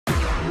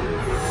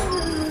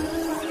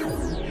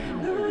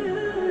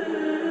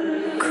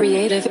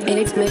Creative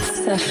Ades Mix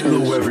Session.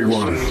 Hello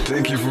everyone,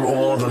 thank you for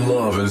all the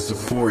love and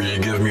support you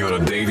give me on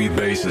a daily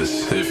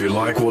basis. If you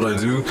like what I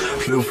do,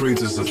 feel free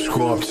to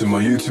subscribe to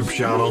my YouTube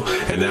channel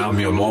and add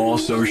me on all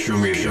social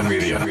media.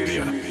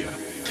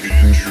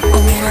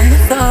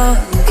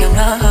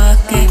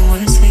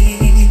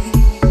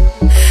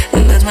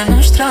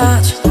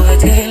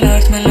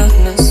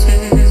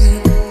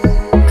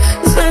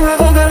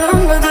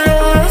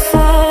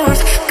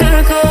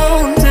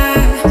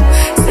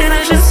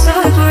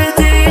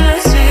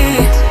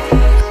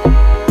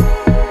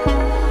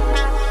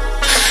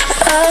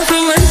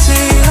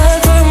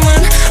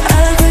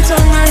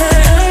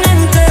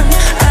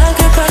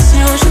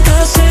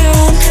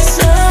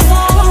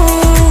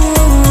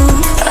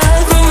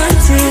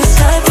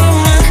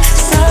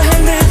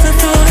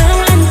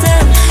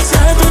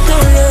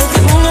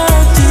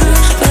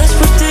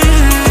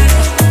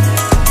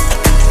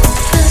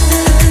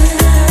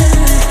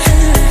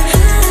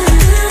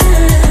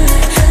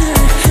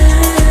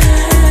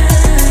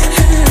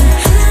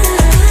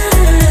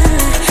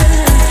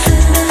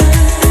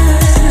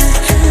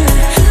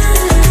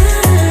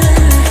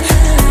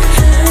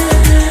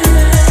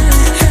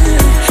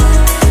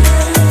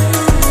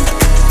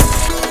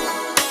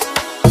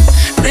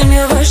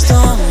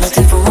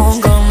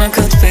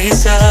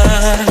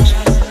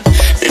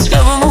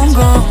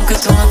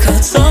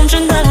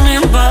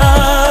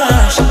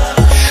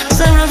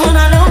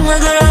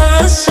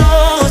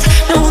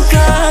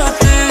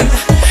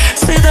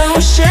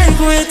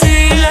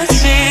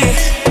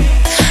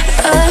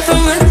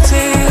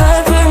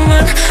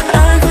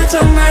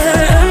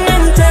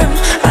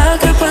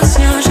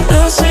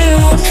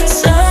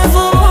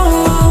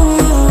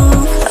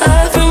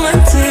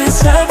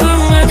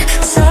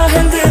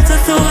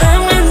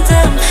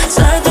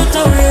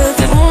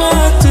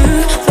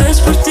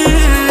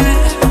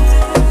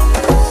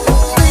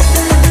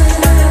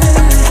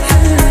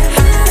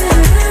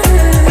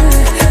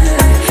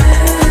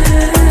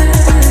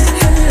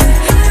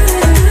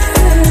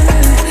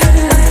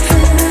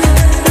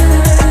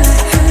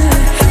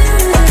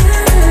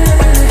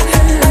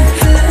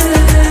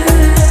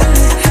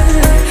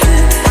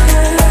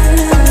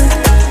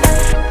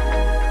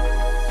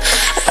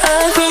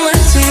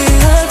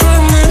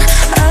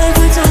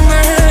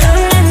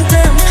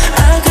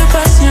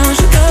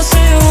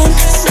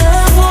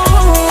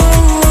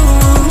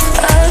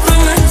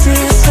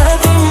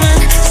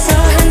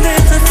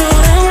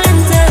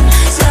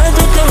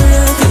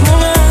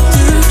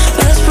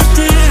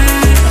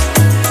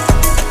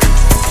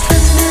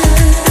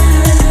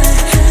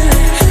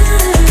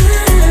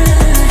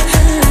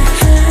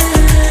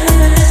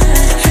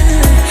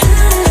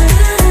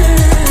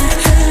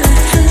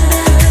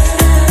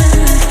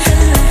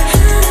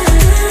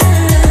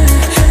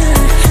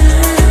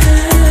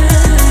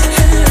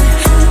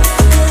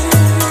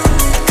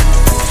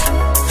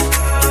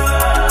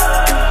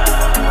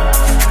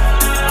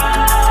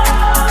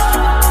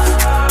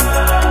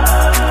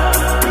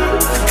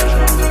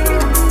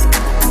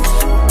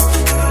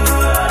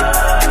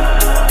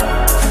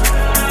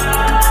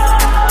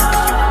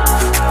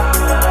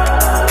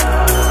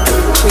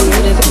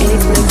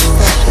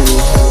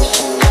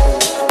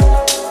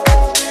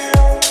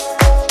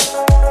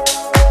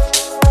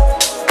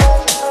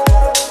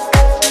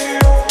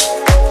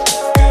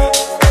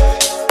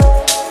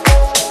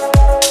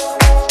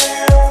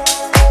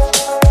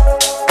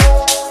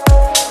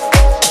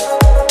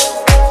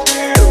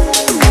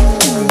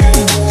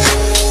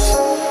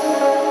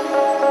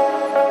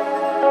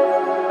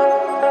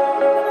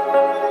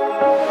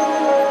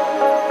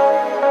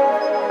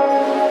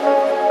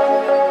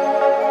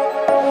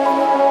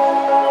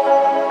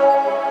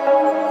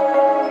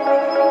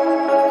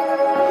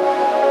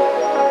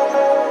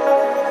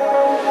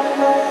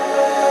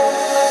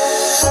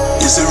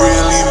 Is it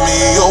really me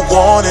you're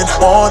wanting?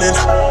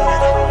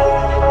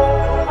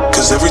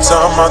 Cause every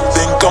time I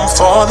think I'm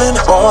falling.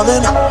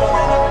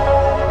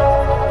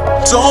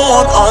 Don't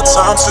want our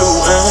time to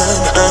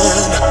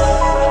end.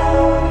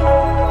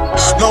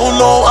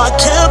 No, I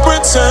can't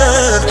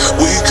pretend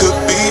we could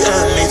be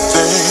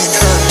anything.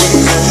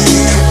 We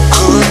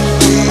could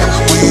be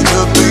anything. We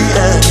could be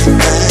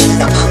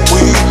anything.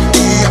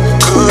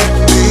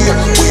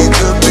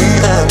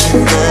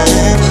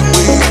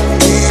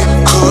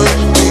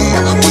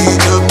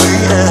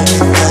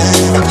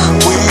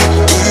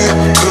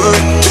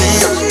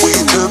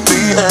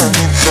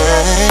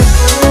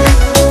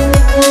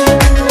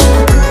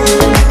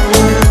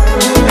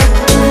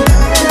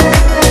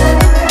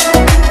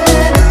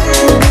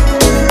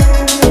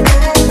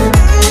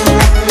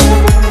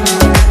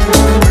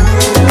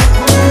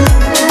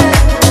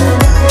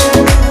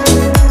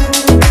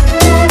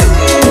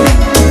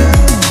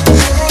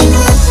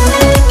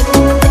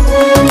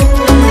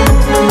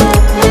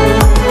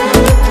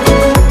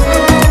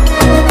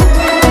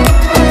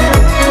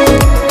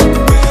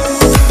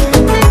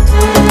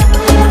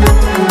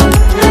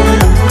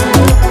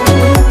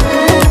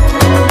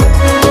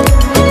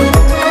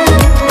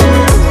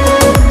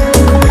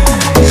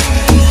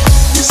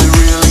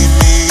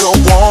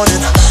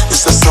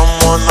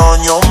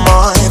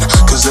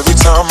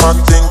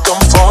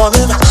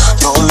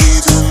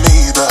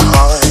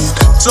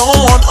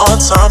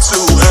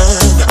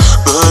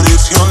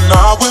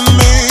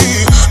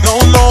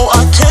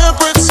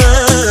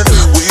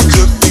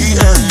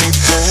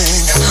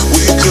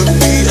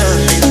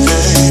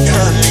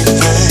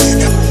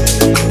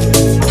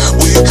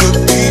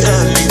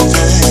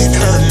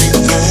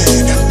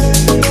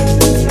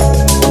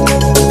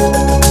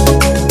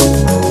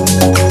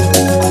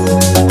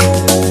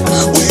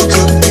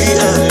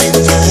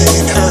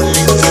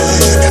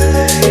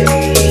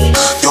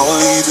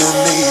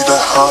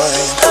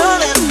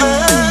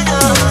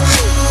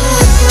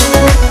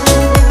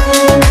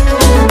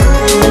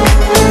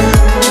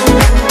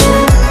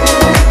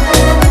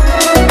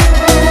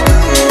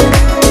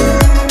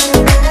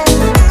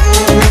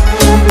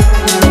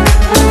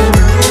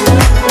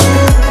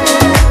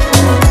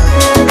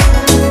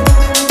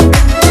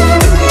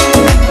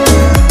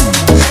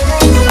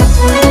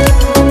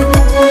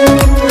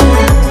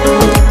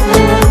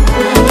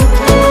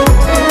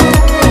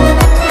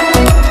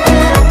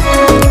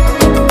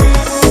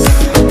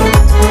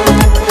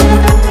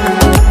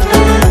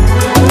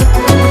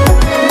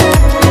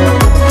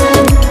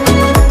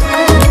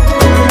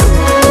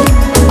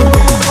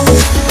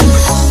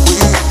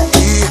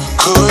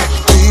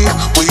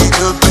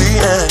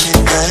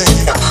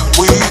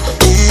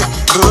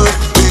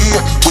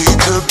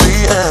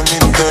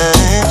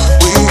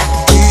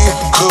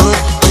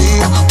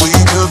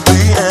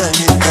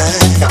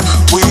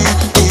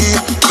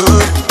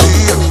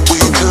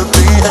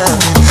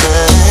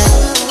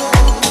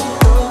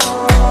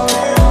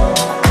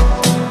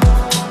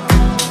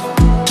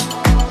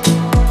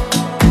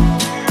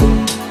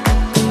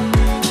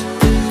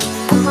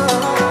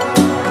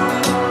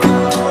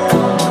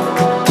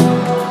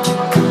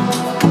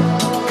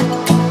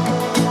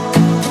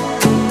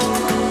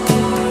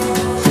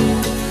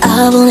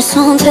 바보는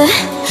선택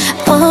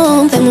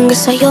뱀은 그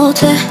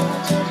사이어대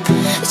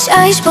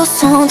자이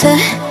싶었었는데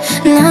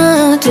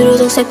나 뒤로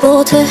동생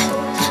못해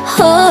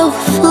Oh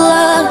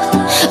love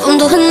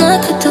운도 하나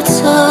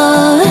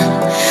같았어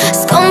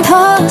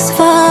Scumpost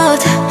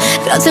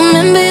그렇든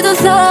멤비도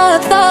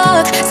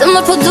thought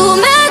선물포도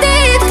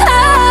medita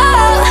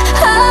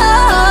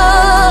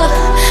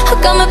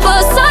헛감을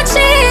벗어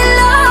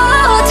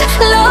chillout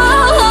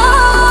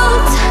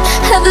lost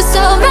Have the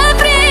soul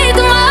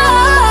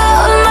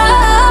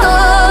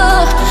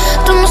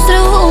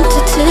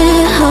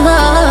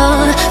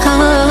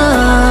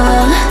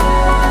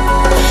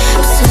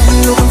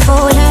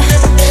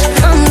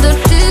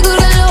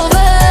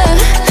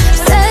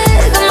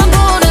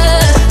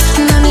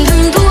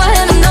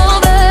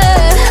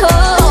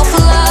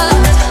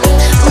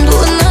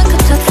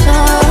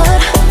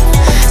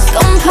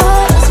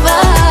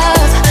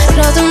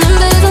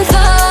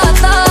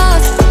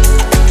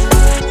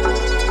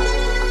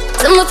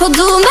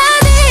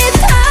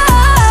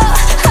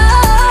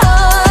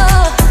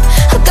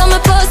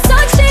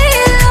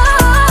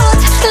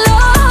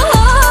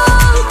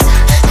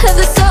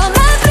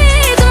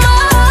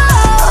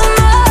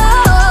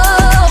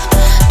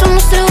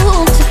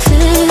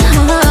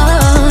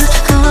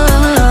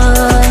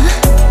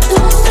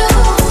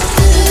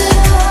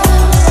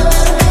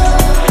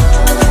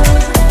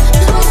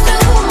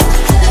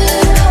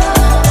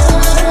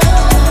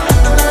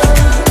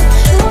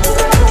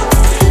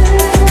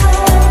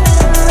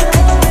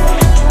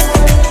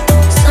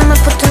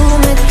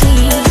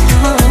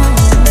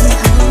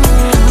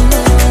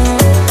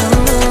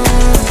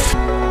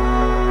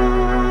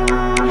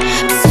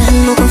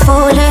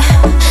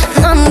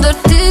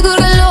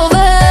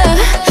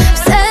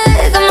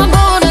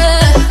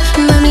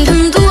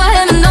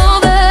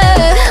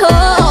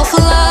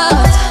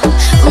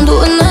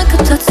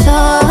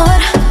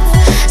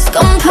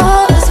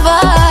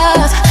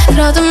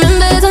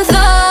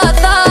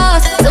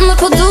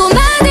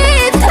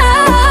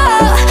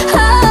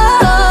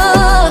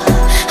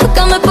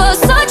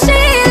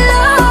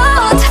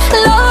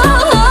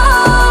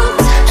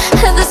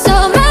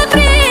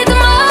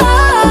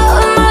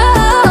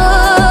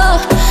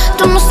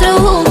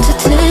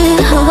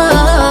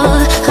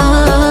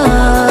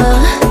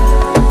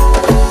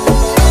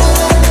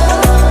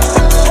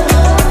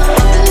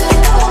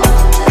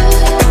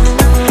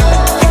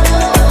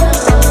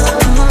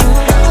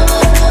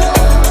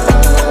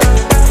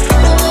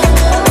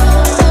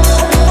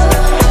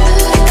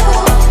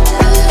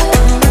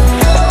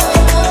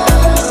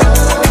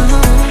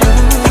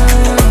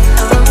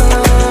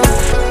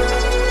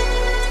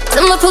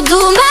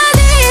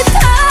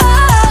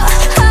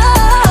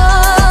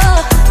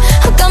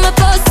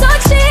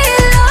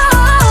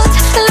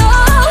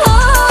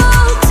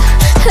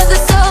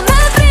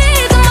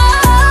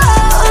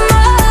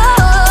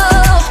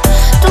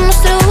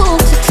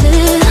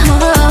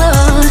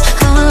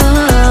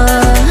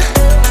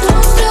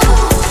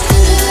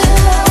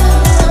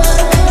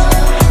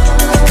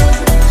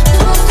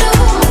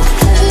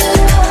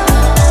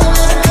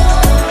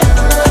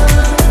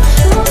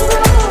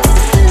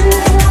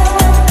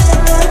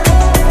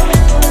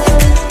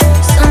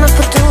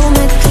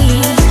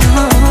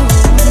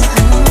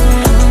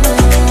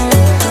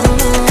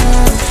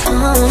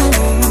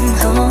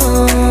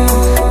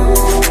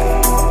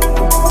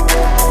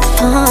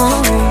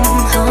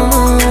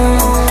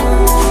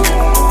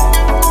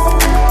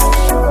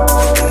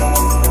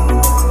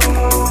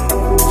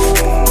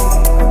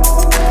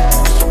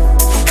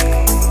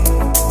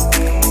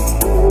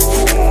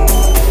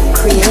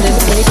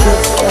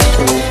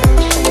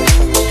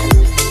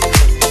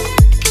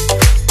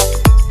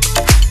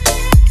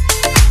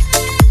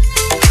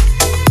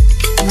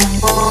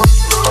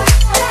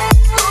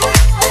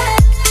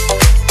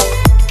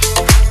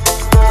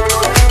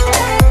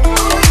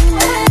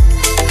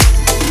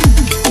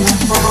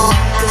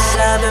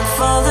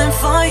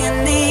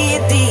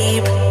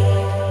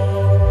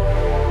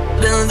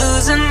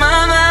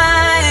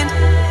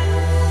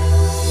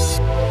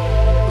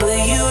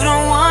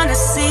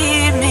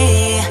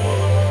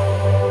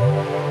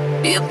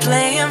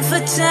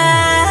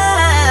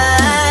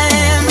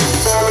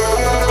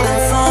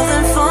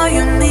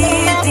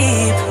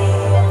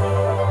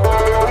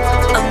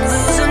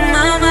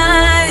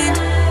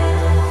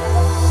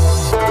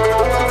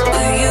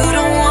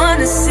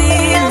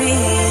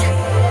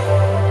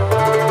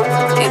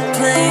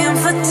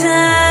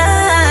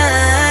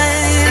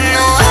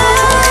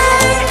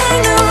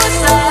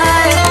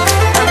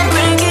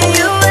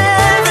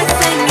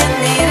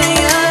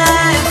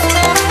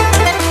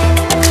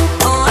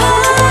Oh,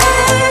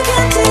 I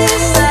can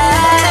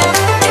decide.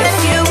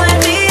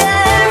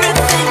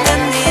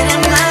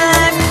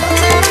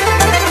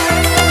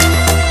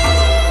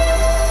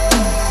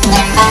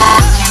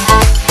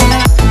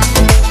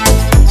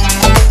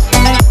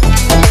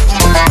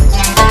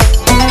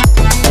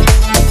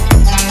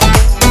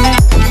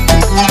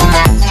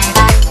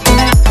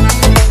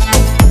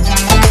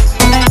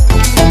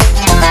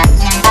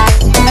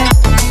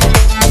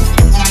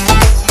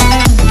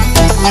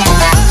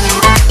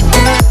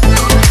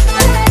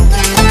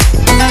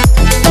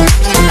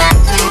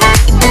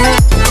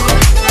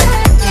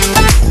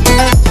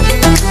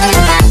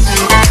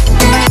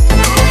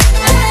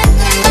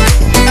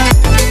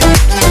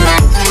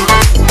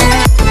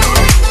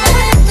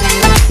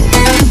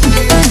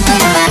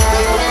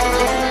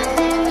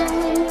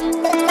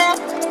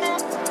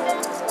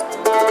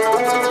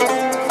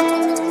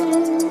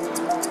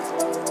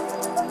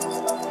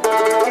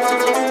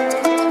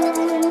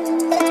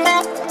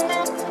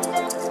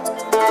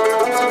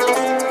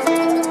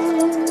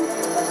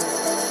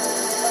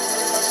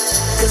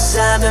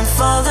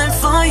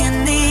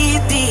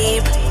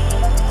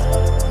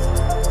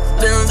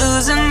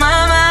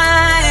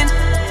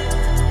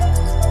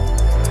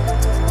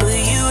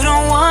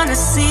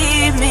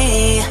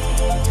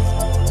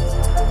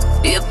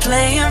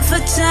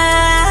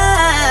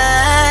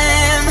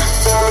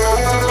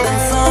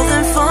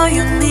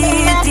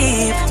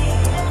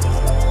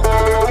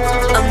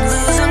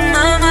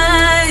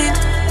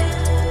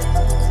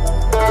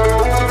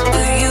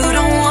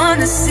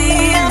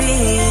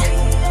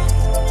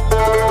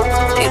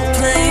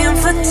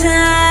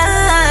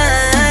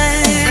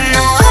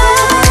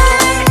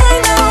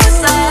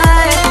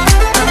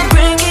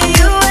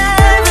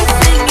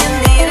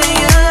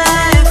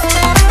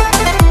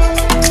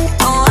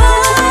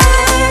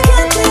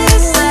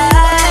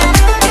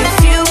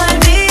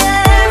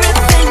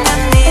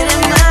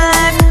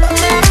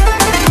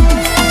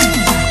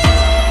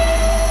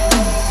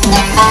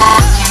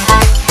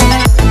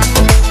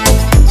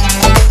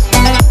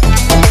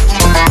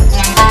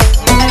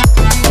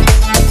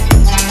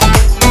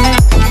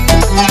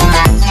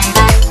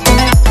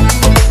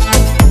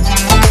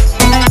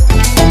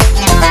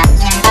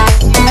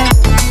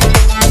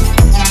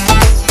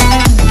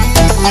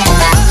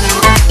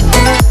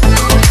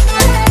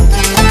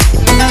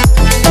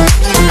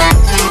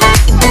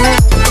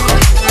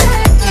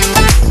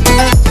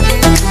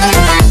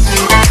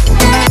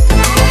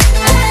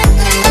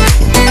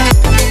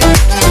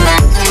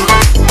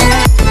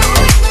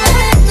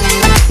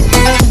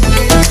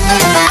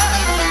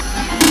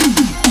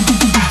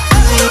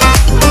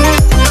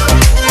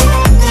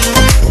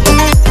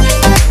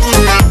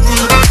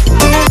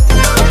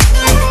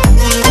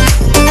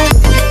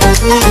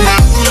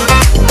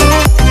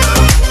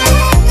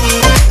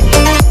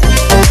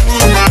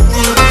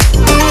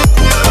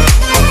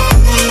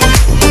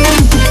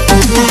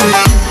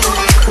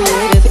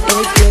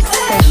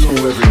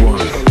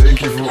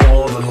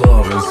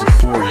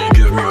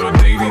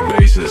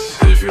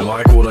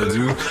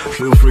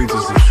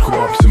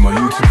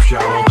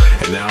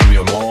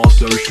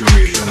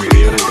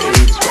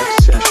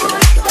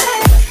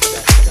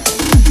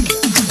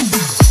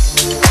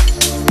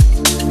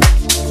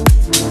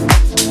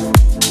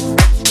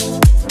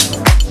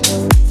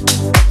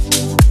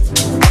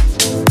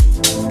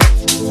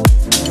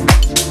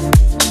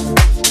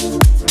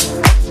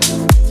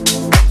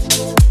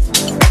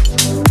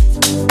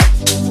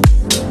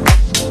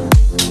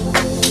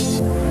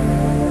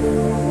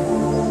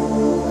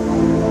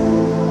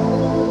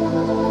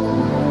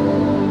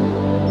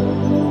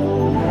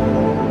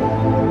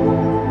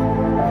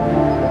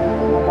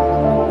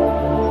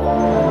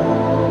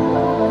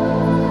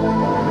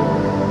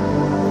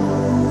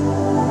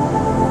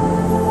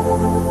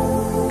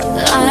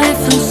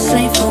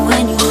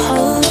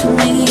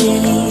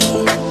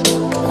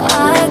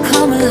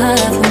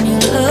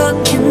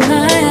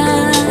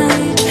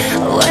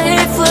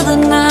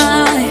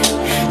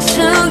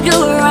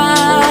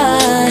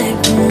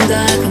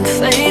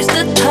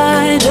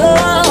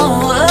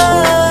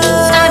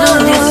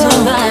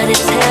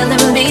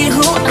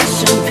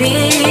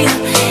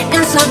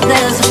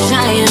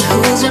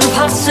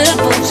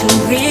 to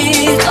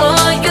read.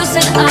 Oh, you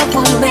said I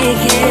won't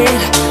make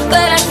it,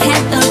 but I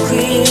can't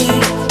agree.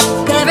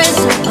 There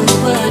isn't a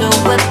word or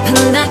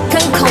weapon that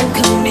can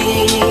conquer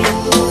me.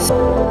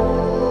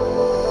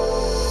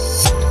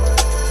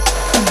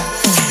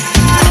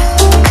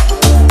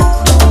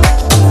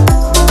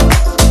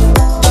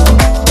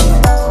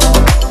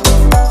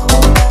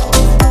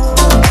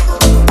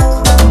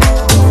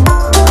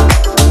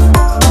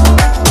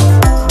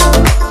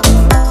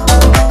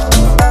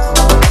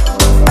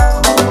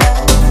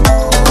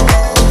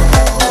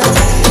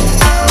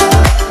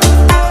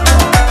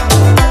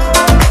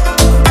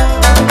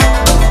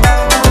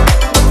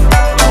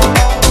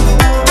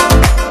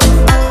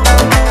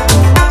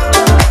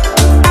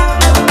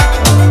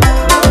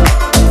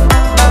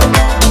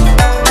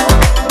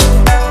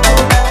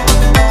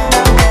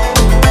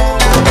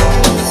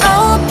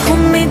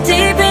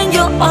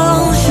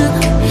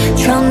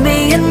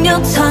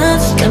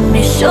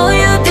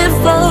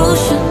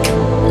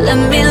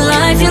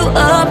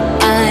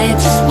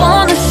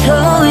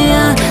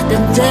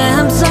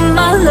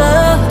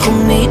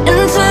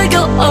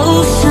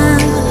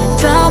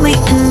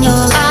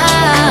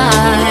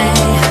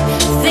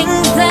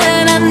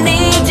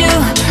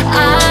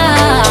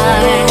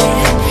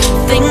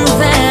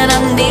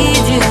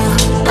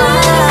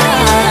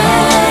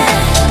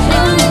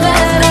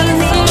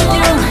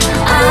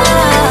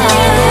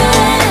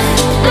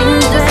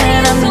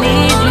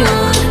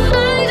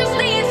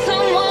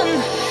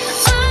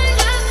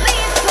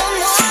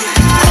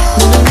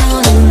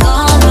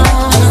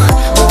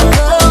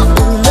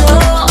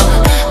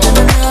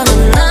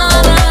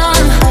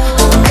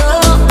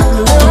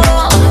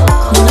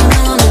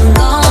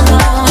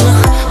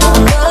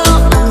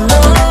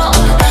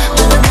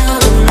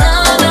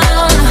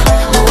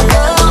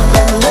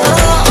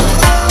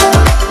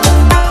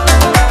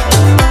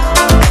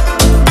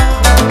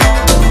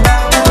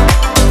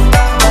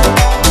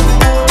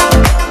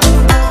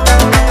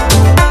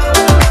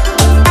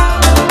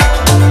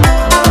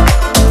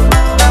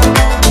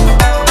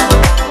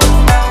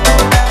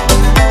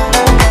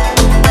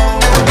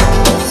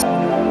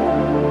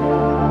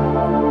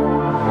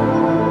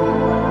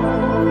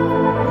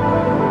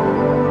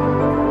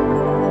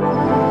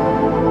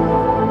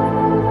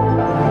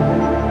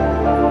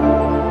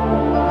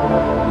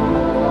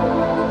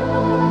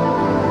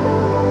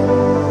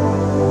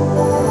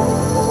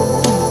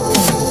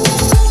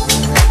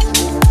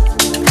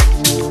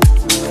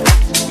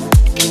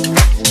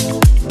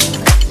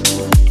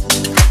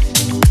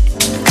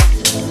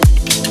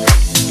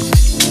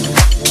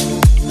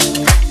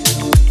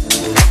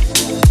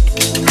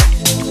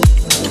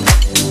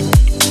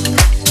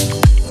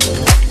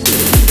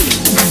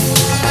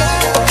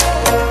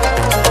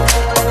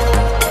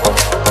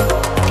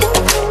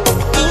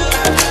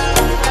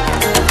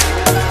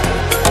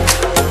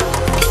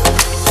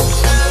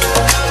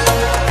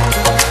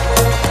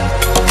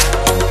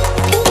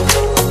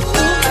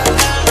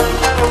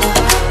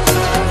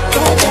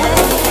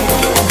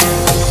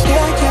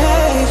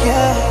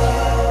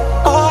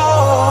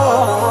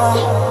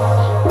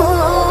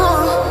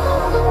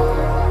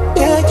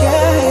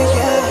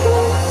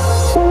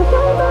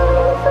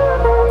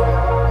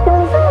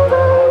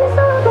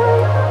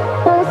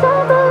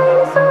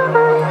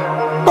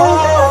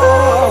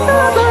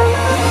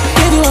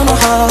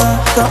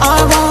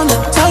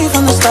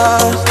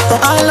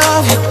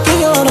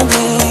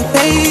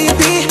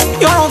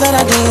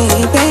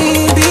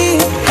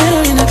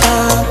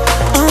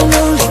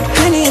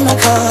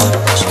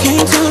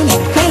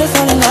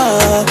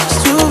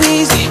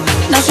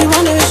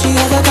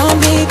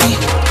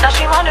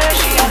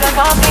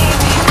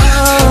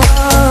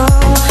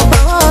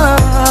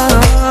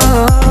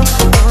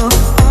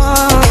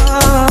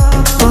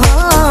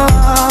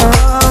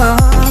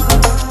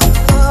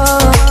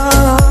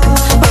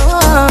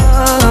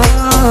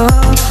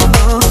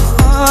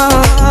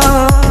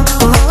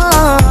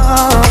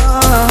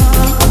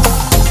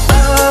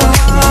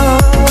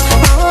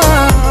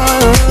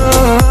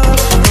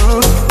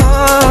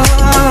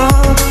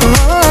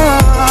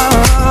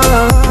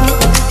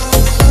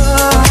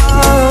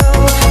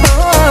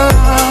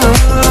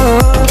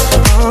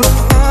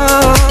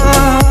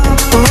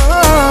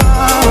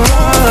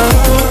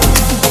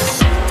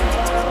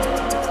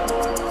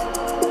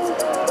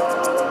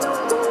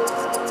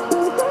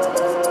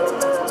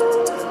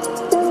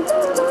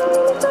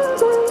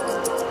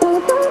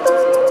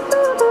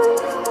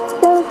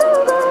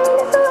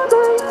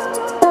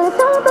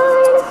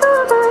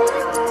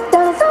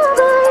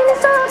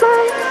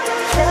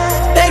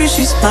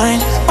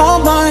 mine, all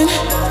mine.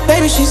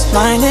 Baby, she's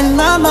mine in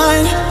my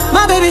mind.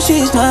 My baby,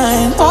 she's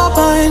mine, all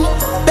mine.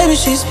 Baby,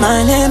 she's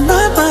mine in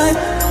my mind.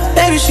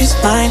 Baby, she's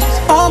mine,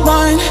 all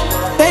mine.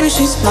 Baby,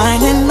 she's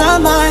mine in my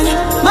mind.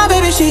 My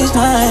baby, she's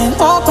mine,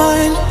 all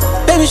mine.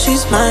 Baby,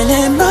 she's mine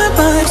in my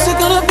mind. What's it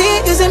gonna be?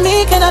 Is it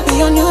me? Can I be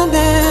your new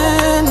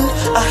man?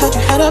 I heard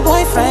you had a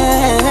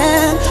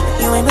boyfriend.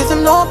 You ain't with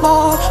him no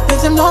more,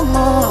 with him no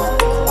more.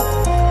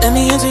 Let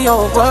me into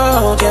your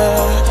world,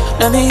 yeah.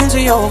 Let me into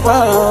your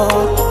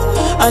world.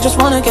 I just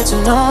wanna get to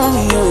know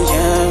you,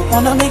 yeah.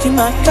 wanna make you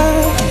my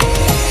girl.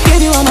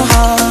 Give you all my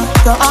heart,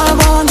 girl, I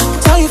wanna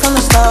tell you from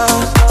the start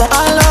that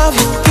I love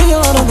you, give you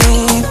all of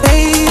me,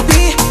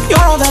 baby.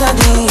 You're all that I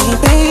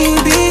need,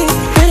 baby.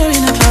 Met her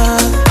in the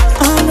club,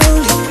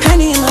 unruly,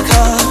 Penny in the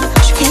car.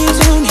 She came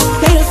to me,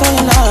 made her fall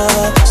in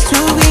love. It's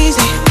too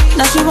easy,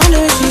 now she wonder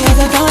if she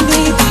ever gonna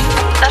be me.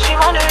 Now she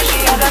wonder if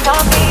she ever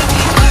gonna be me.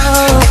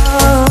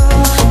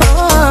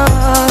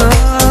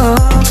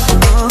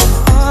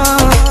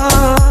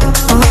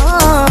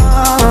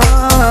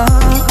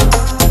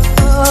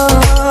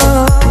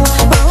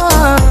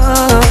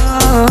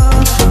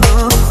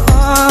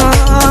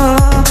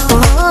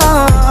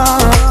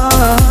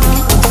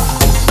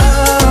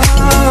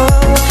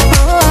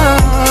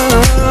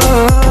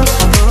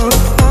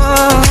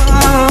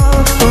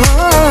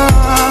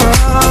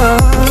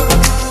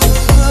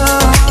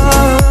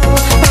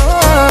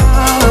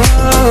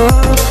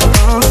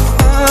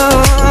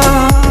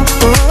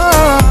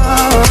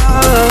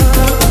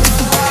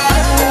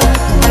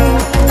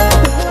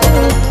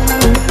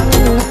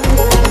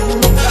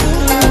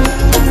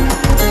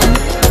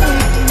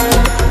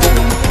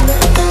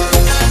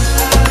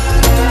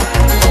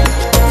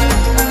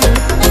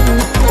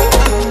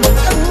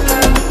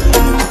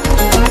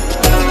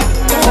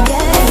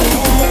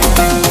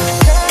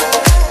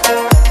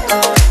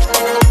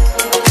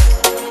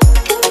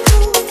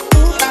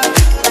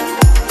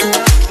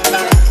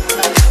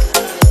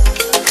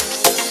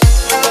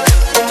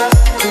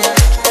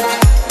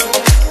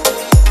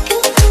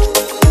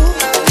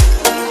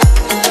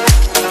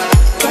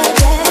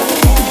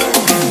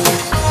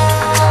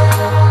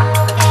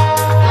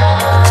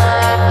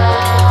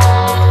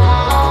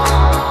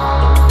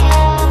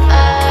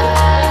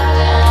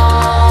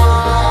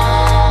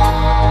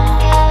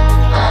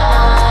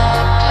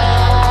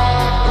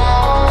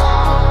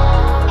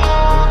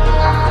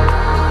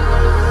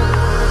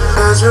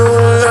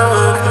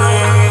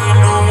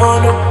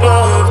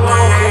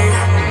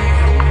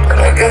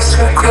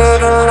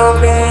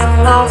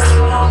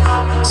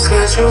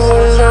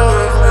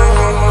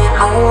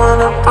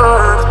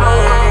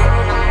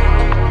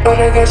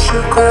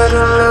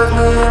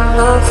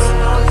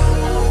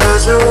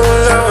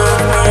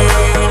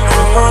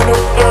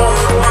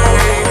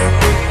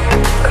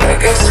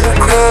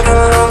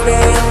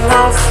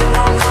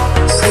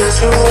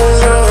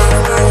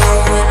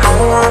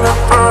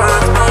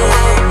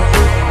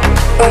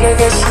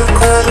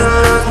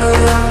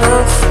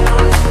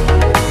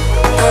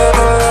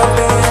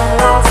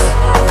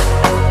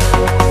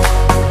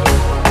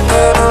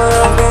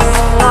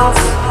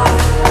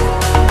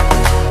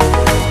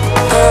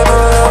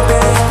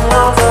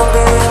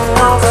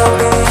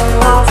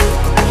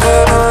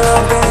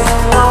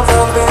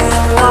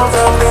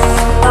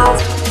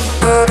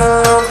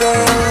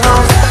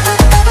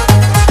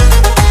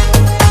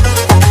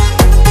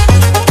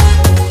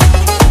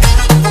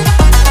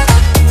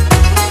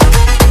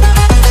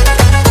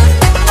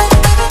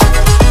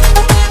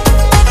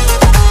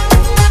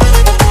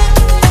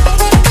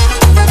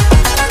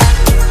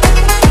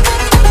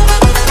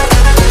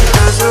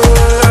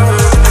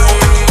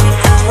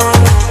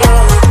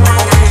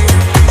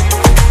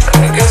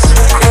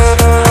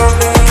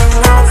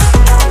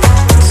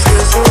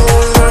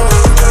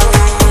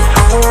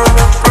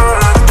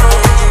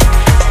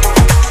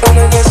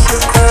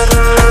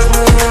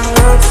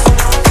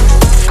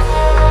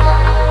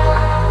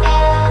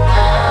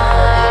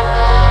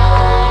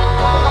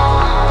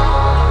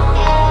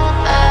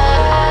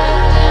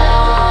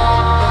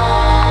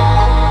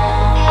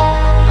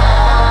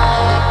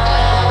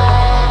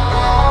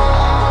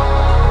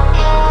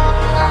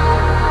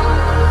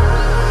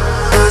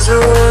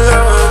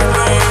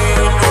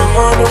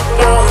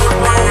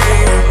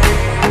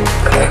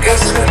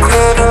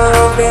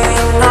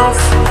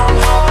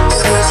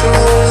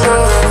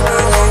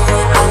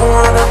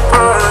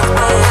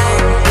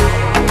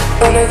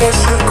 But I guess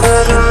you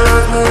couldn't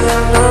love me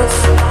enough.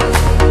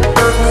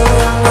 Love me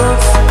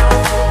enough.